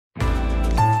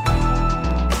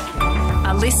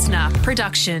listener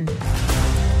production.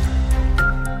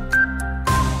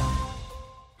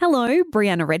 Hello,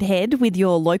 Brianna Redhead with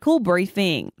your local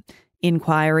briefing.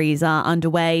 Inquiries are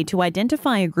underway to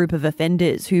identify a group of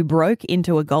offenders who broke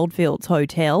into a Goldfields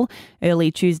hotel.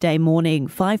 Early Tuesday morning,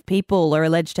 5 people are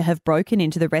alleged to have broken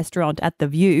into the restaurant at The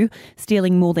View,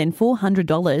 stealing more than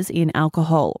 $400 in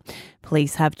alcohol.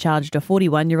 Police have charged a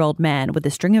 41-year-old man with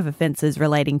a string of offences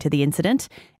relating to the incident.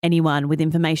 Anyone with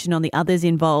information on the others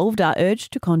involved are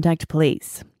urged to contact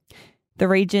police. The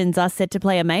regions are set to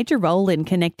play a major role in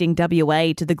connecting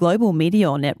WA to the global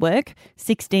Meteor network.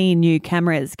 16 new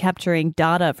cameras capturing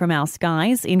data from our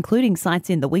skies, including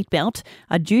sites in the Wheatbelt,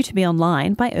 are due to be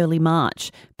online by early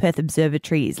March. Perth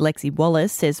Observatory's Lexi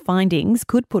Wallace says findings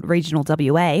could put regional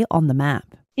WA on the map.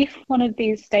 If one of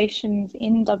these stations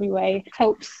in WA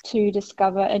helps to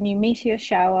discover a new meteor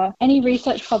shower, any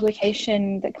research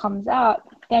publication that comes out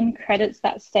then credits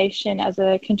that station as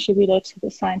a contributor to the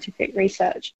scientific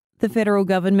research. The federal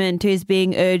government is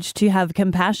being urged to have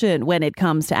compassion when it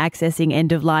comes to accessing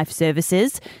end-of-life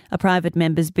services. A private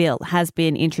member's bill has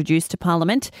been introduced to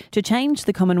Parliament to change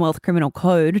the Commonwealth Criminal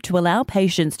Code to allow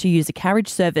patients to use a carriage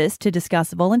service to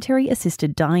discuss voluntary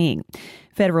assisted dying.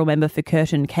 Federal member for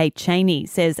Curtin, Kate Cheney,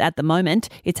 says at the moment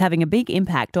it's having a big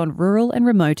impact on rural and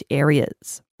remote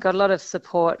areas. Got a lot of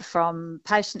support from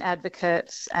patient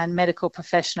advocates and medical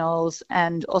professionals,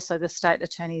 and also the State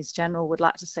Attorneys General would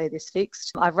like to see this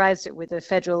fixed. I've raised it with the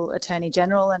Federal Attorney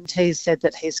General and he's said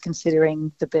that he's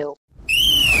considering the bill.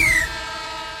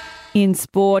 In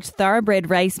sport, thoroughbred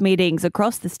race meetings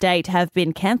across the state have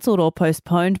been cancelled or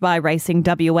postponed by Racing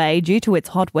WA due to its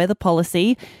hot weather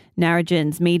policy.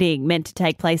 Narragin's meeting, meant to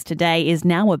take place today, is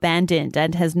now abandoned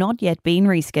and has not yet been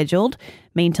rescheduled.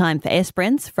 Meantime, for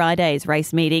Esperance, Friday's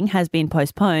race meeting has been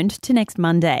postponed to next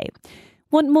Monday.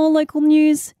 Want more local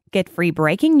news? Get free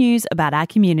breaking news about our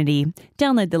community.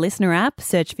 Download the Listener app,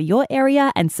 search for your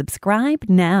area and subscribe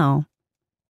now.